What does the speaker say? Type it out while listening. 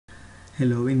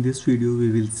Hello, in this video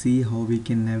we will see how we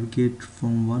can navigate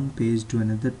from one page to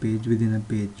another page within a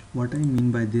page. What I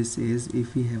mean by this is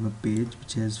if we have a page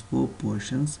which has 4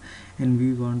 portions and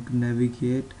we want to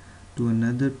navigate to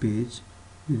another page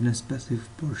within a specific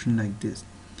portion like this.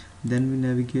 Then we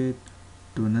navigate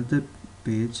to another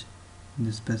page in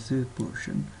the specific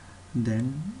portion,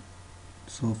 then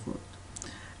so forth.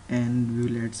 And we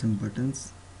will add some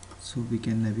buttons so we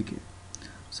can navigate.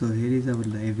 So here is our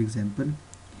live example.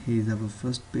 Here is our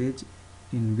first page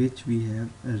in which we have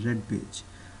a red page.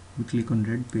 We click on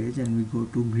red page and we go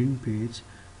to green page,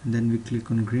 and then we click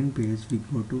on green page, we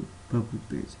go to purple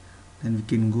page. Then we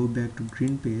can go back to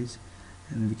green page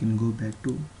and we can go back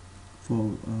to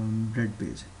red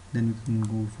page. Then we can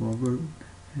go forward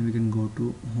and we can go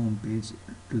to home page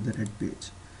to the red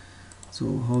page.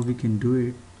 So how we can do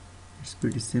it? It's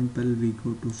pretty simple. We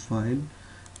go to file,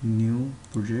 new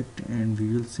project, and we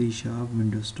will see sharp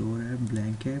Windows Store app,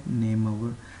 blank app, name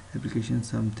our application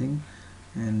something,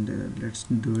 and let's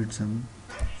do it some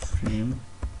frame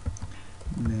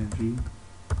navy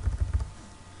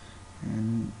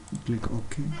and click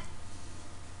OK,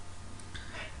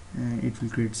 and it will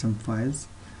create some files.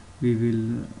 We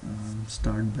will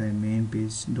start by main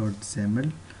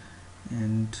page.xml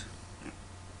and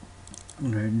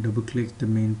double click the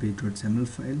main page.xml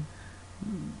file.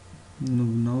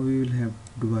 Now we will have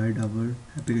divide our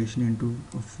application into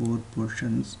 4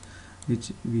 portions,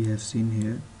 which we have seen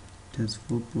here. It has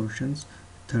 4 portions,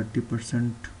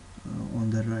 30%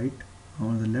 on the right,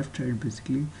 on the left side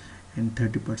basically, and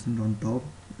 30% on top,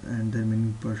 and the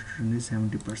remaining portion is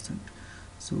 70%.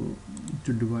 So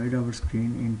to divide our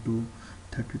screen into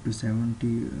 30 to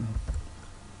 70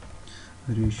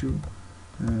 ratio,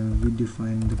 we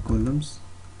define the columns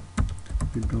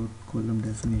without column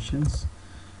definitions,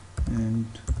 and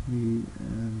we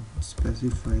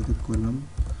specify the column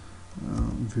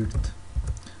width.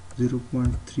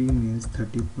 0.3 means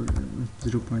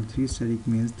 0.3 static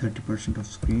means 30% of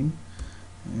screen,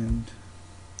 and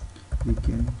we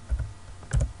can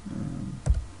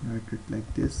write it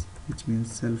like this, which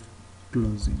means self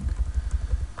closing.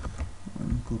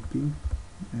 Copy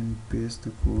and paste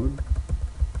the code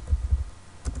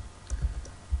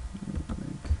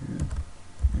like here,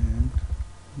 and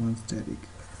one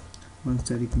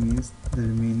static means the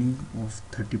remaining of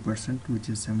 30%, which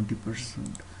is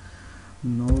 70%.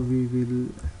 Now we will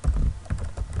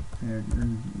add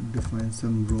and define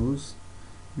some rows,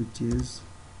 which is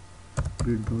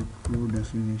grid.row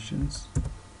definitions,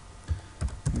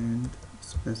 and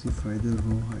specify the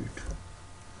row height.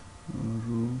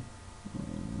 Row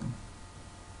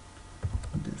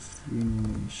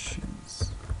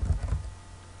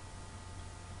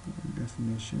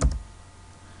definition,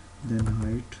 then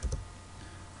height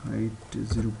is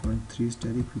 0.3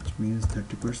 static, which means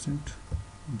 30%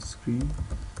 on screen,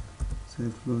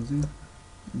 self closing,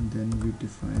 and then we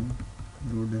define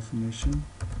row definition,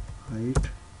 height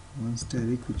 1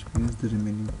 static, which means the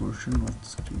remaining portion of the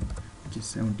screen, which is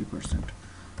 70%.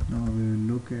 Now we will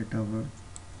look at our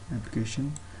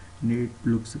application and it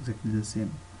looks exactly the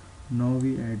same. Now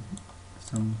we add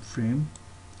some frame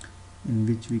in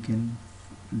which we can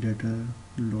data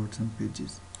load some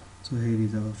pages. So here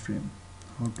is our frame.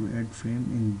 How to add frame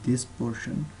in this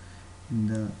portion, in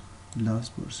the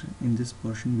last portion. In this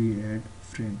portion we add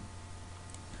frame.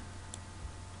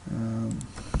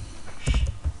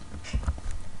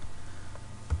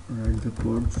 Write the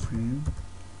code frame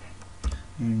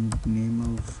and name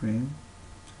of frame.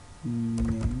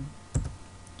 Name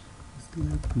is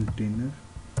like container,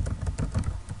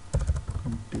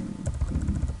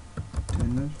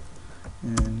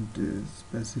 and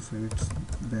specify its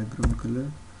background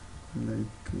color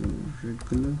like red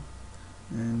color,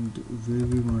 and where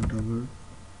we want our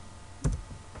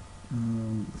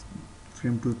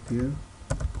frame to appear,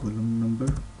 column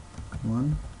number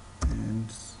 1, and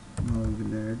now we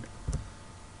will add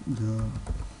the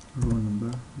row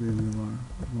number where we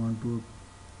want to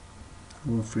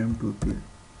our frame to appear.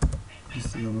 This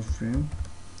is our frame,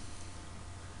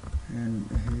 and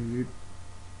here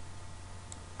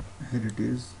it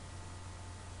is.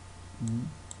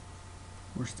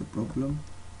 What's the problem?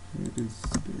 Here is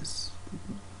space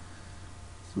problem.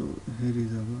 So here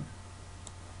is our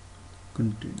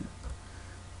container.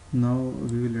 Now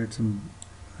we will add some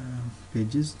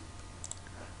pages.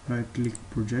 Right click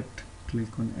project,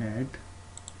 click on add,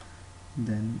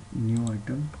 then new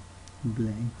item,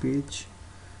 blank page,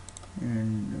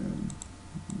 and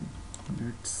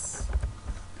let's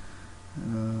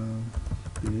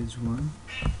page 1,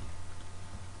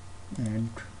 and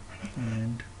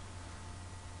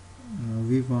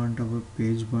we want our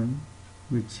page 1,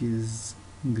 which is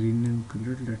green in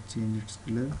color. Let's change its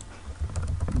color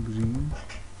green.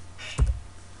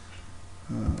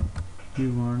 We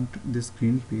want this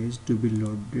green page to be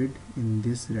loaded in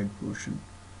this red portion.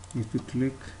 If we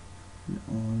click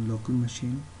on local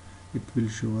machine, it will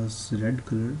show us red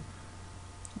color,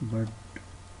 but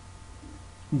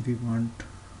we want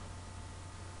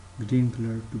green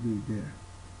color to be there.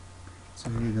 So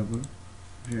here is our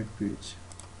red page,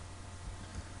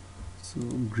 so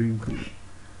green color.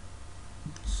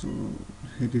 So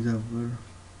here is our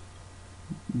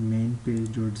main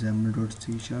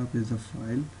page.xaml.c# is the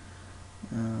file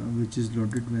which is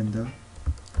loaded when the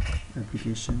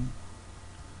application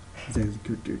is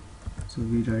executed. So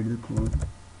we write the code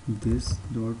this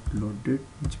dot loaded,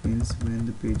 which means when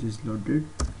the page is loaded,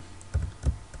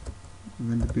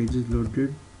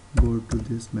 go to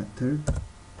this method,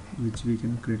 which we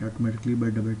can create automatically by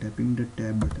double tapping the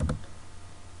tab button.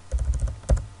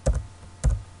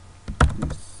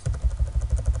 Yes,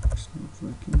 it's not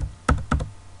working.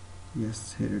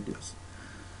 Yes, here it is.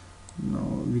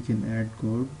 Now we can add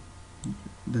code,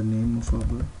 the name of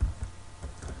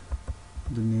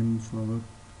our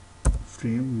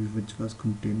frame, which was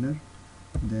container.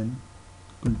 Then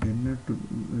container to,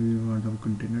 we want our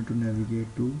container to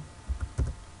navigate to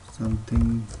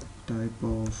something type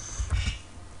of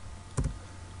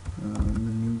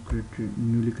the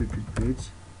newly created page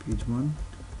 1,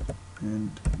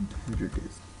 and here it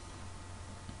is,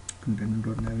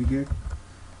 container.navigate.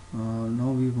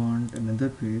 Now we want another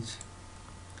page,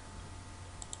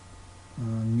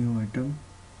 new item,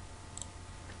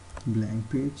 blank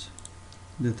page.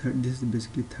 This is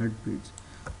basically third page,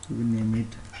 so we name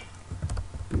it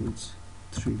page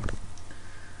 3,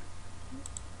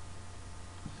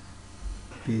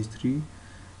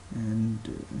 and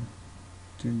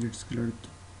change its color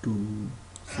to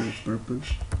say purple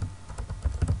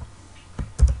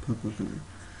color.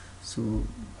 So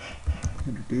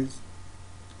here it is.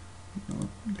 Now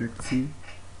let's see,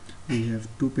 we have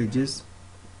two pages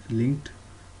linked,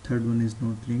 third one is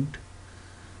not linked.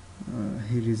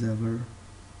 Here is our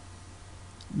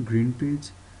green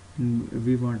page, and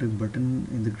we want a button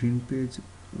in the green page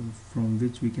from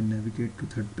which we can navigate to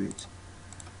third page.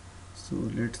 So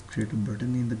let's create a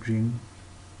button in the green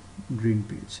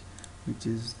page, which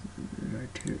is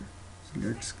right here. So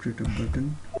let's create a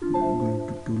button. Going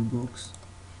to toolbox,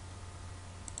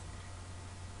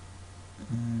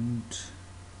 and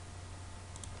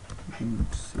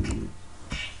let's see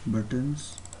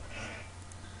buttons,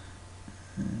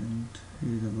 and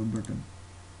here is our button.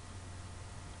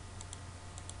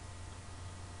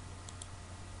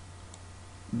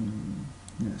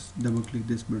 Yes, double click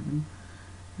this button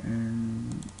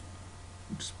and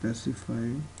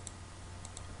specify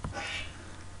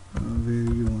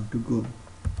where you want to go.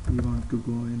 We want to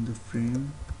go in the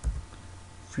frame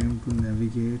to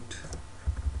navigate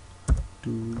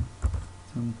to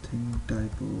something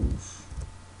type of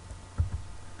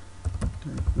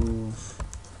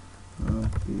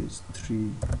page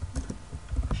 3,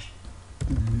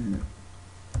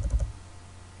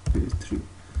 page 3.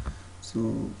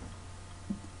 So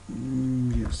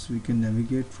yes, we can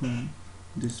navigate from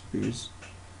this page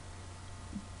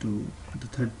to the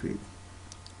third page.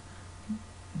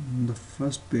 The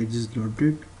first page is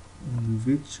loaded. On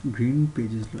which green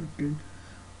page is loaded?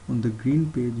 On the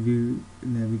green page we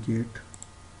navigate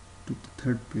to the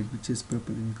third page, which is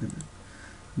purple in color.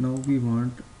 Now we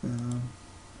want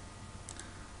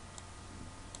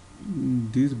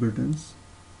these buttons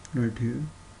right here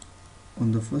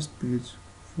on the first page,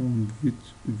 from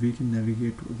which we can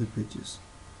navigate to other pages.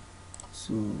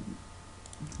 So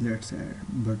let's add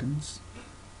buttons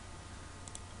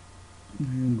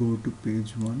and go to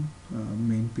page 1,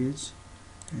 main page,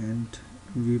 and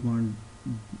we want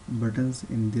buttons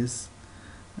in this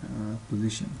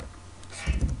position.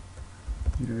 So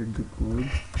write the code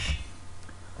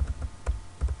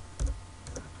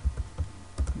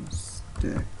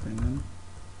stack panel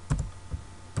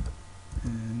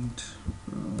and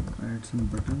add some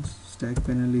buttons. Stack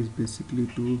panel is basically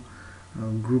to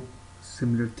group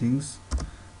similar things,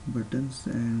 buttons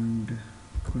and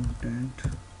content.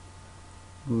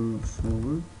 Go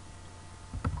forward,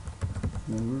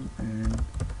 and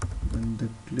when the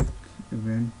click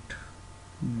event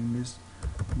name is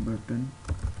button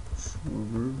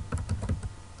forward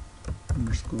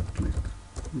underscore click.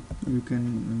 You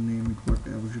can name it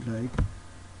whatever you like,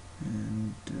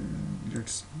 and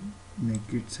let's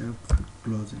make it self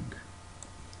closing.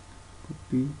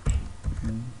 Copy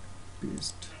and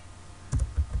paste,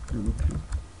 double click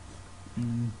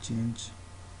and change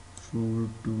forward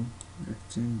to,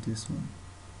 let's change this one,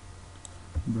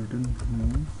 button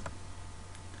home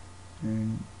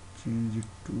and change it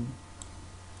to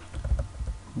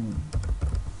home.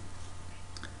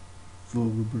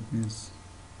 Forward button is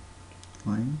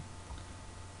fine,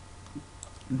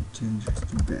 and change it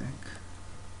to back,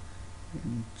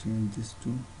 and change this to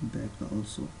back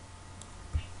also.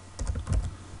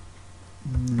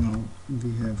 Now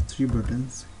we have 3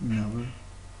 buttons in our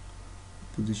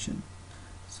position.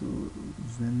 So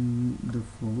when the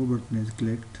forward button is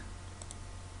clicked,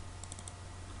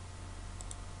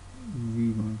 we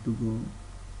want to go,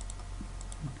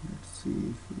 let's see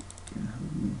if it can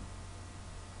help me.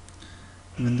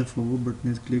 When the forward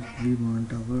button is clicked, we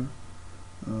want our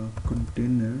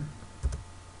container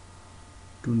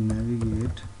to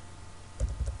navigate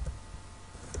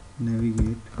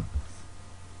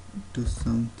to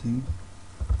something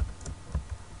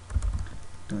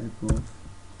type of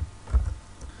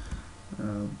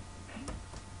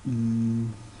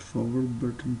forward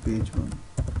button page 1.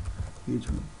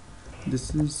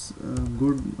 This is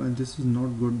good, this is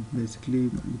not good basically,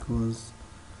 because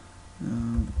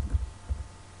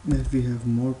if we have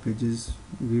more pages,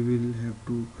 we will have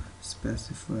to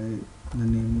specify the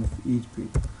name of each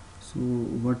page. So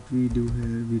what we do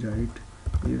here, we write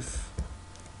if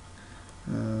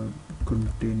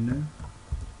container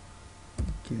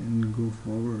can go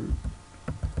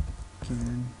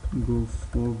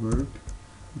forward,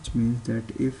 which means that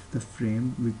if the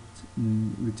frame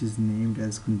which is named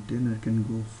as container can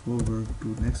go forward to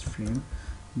next frame,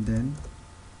 then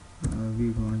we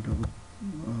want our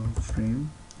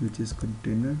frame which is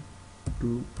container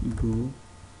to go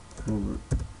forward.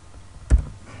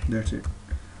 That's it.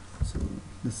 So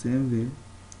the same way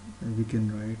we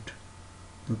can write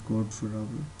the code for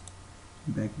our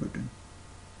back button.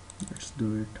 Let's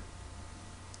do it.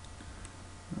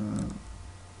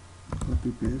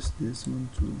 Copy paste this one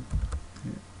to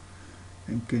here,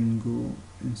 and can go,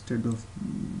 instead of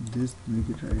this make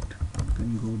it right,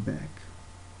 can go back.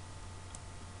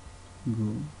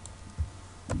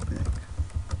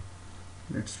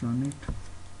 Let's run it.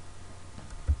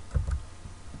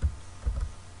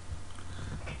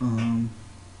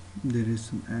 There is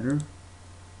some error.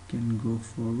 Can go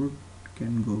forward,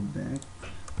 can go back.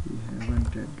 We haven't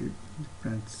added the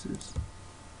parentheses.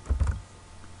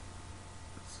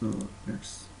 So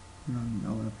let's run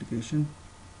our application.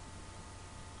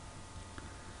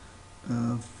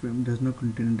 Frame does not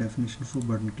contain a definition for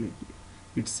button click.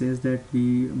 It says that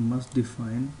we must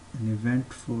define an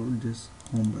event for this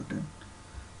home button.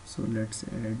 So let's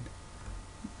add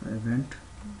event.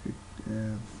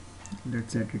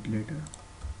 Let's add it later.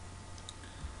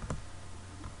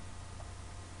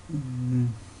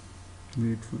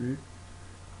 Wait for it.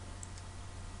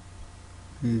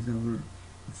 Here is our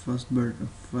first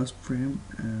frame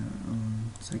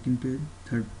on second page,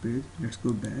 third page. Let's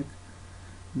go back.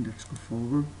 Let's go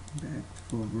forward, back,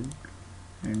 forward,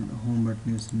 and the home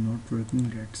button is not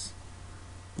working. Let's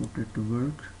put it to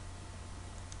work.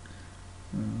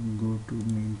 Go to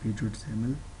main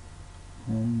page.xml,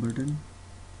 home button,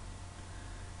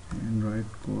 and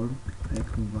write code like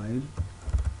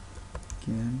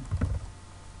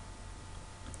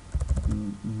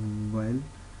while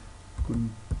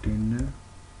container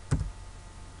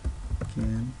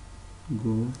can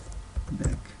go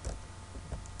back.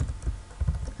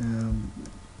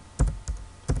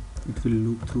 It will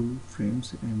loop through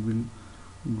frames and will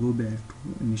go back to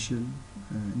initial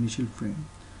frame,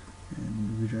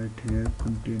 and we write here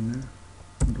container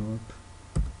dot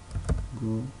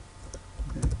go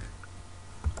back.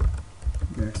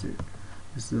 That's it.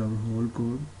 This is our whole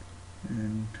code,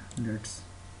 and let's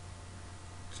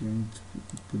change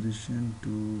position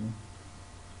to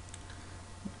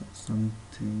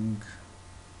something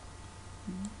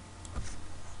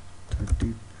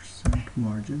 30%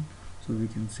 margin, so we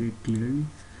can see it clearly.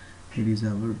 Here is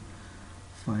our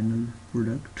final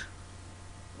product.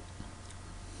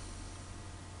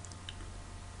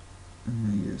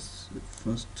 Yes,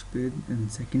 first page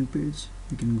and second page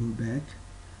we can go back,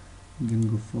 we can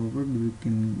go forward, we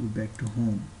can go back to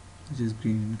home, which is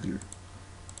green in color.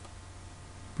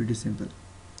 Pretty simple.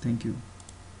 Thank you.